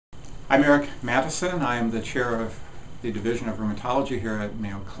I'm Eric Mattison. I am the chair of the Division of Rheumatology here at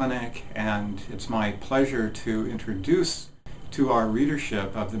Mayo Clinic, and it's my pleasure to introduce to our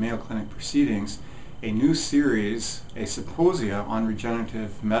readership of the Mayo Clinic Proceedings a new series, a symposia on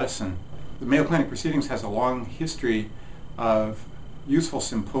regenerative medicine. The Mayo Clinic Proceedings has a long history of useful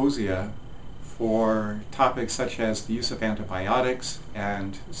symposia for topics such as the use of antibiotics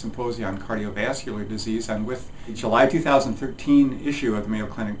and symposia on cardiovascular disease. And with the July 2013 issue of the Mayo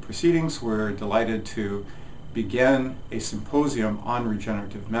Clinic Proceedings, we're delighted to begin a symposium on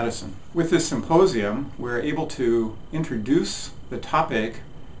regenerative medicine. With this symposium, we're able to introduce the topic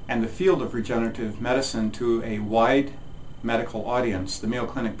and the field of regenerative medicine to a wide medical audience. The Mayo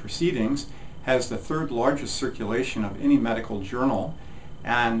Clinic Proceedings has the third largest circulation of any medical journal,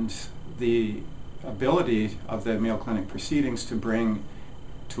 and the ability of the Mayo Clinic Proceedings to bring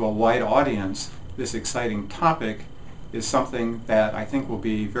to a wide audience this exciting topic is something that I think will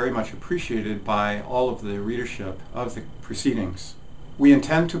be very much appreciated by all of the readership of the proceedings. We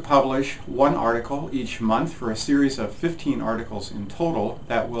intend to publish one article each month for a series of 15 articles in total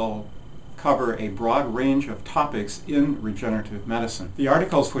that will cover a broad range of topics in regenerative medicine. The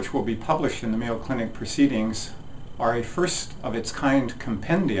articles which will be published in the Mayo Clinic Proceedings are a first of its kind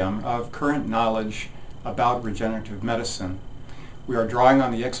compendium of current knowledge about regenerative medicine. We are drawing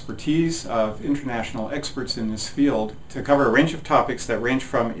on the expertise of international experts in this field to cover a range of topics that range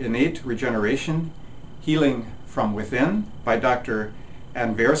from innate regeneration, healing from within by Dr.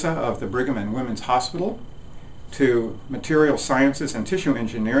 Anversa of the Brigham and Women's Hospital, to material sciences and tissue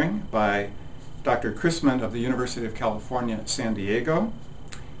engineering by Dr. Chrisman of the University of California, San Diego.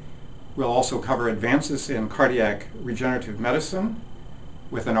 We'll also cover advances in cardiac regenerative medicine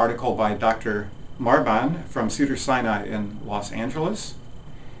with an article by Dr. Marban from Cedars-Sinai in Los Angeles.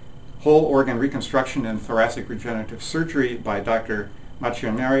 Whole organ reconstruction and thoracic regenerative surgery by Dr.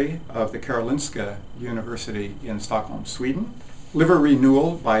 Maccioneri of the Karolinska University in Stockholm, Sweden. Liver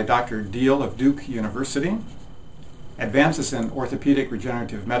renewal by Dr. Deal of Duke University. Advances in orthopedic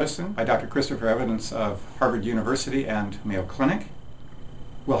regenerative medicine by Dr. Christopher Evans of Harvard University and Mayo Clinic.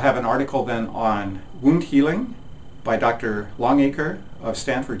 We'll have an article then on wound healing by Dr. Longacre of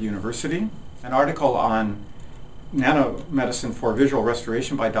Stanford University. An article on nanomedicine for visual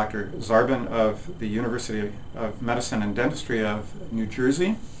restoration by Dr. Zarbin of the University of Medicine and Dentistry of New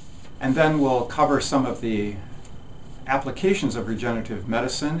Jersey. And then we'll cover some of the applications of regenerative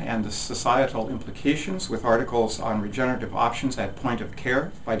medicine and the societal implications with articles on regenerative options at point of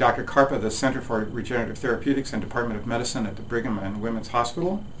care by Dr. Karpa of the Center for Regenerative Therapeutics and Department of Medicine at the Brigham and Women's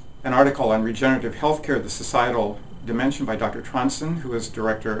Hospital. An article on regenerative healthcare, the societal dimension by Dr. Tronson, who is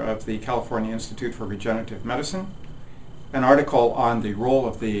director of the California Institute for Regenerative Medicine. An article on the role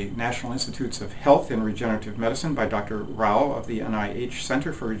of the National Institutes of Health in regenerative medicine by Dr. Rao of the NIH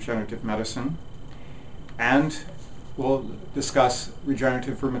Center for Regenerative Medicine. And we'll discuss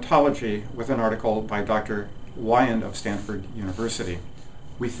regenerative rheumatology with an article by Dr. Wyand of Stanford University.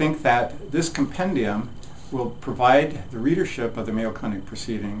 We think that this compendium will provide the readership of the Mayo Clinic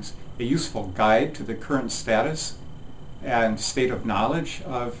Proceedings a useful guide to the current status and state of knowledge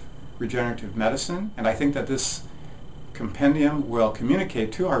of regenerative medicine, and I think that this compendium will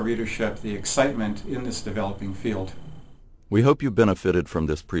communicate to our readership the excitement in this developing field. We hope you benefited from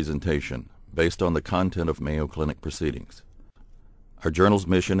this presentation based on the content of Mayo Clinic Proceedings. Our journal's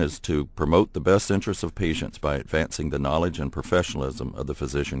mission is to promote the best interests of patients by advancing the knowledge and professionalism of the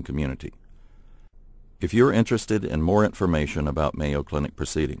physician community. If you're interested in more information about Mayo Clinic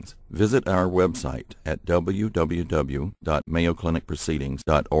Proceedings, visit our website at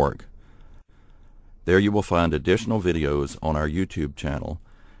www.mayoclinicproceedings.org. There you will find additional videos on our YouTube channel,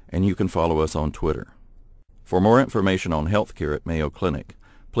 and you can follow us on Twitter. For more information on healthcare at Mayo Clinic,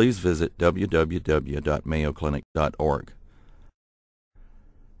 please visit www.mayoclinic.org.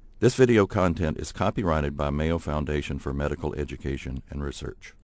 This video content is copyrighted by Mayo Foundation for Medical Education and Research.